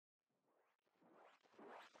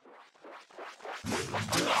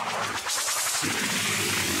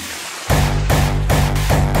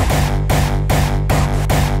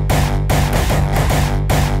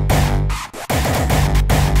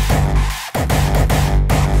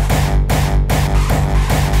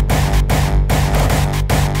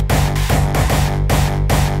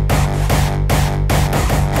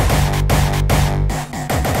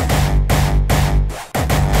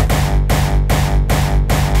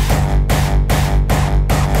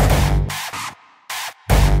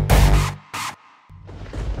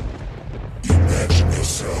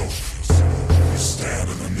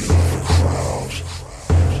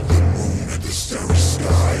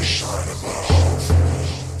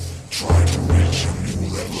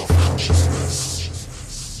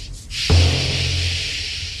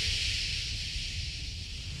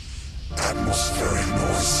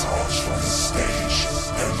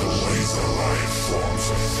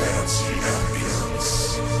fancy ambience.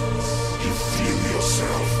 You feel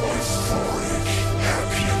yourself euphoric,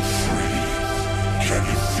 happy and free. Can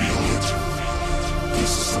you feel it?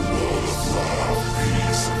 This is the world of love,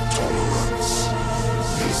 peace and tolerance.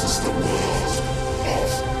 This is the world of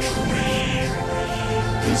dream.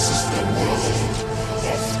 This is the world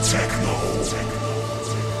of techno.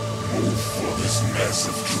 Move for this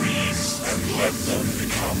massive dreams and let them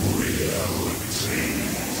become reality.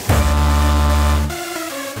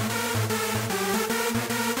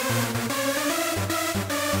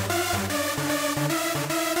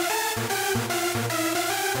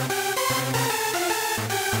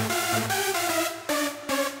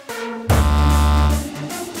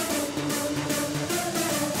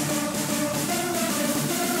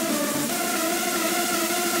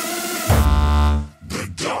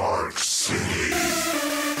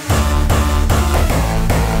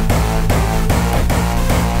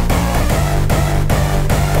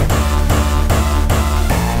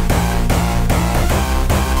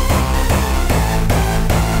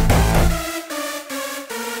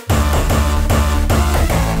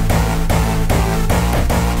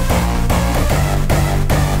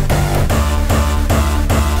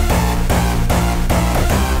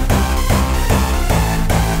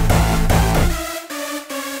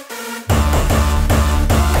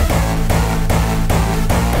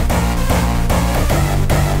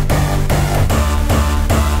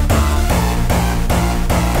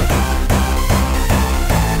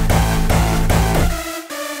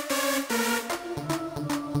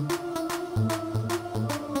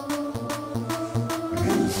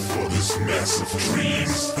 Massive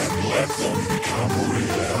dreams and let them become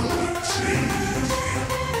reality.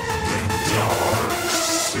 The dark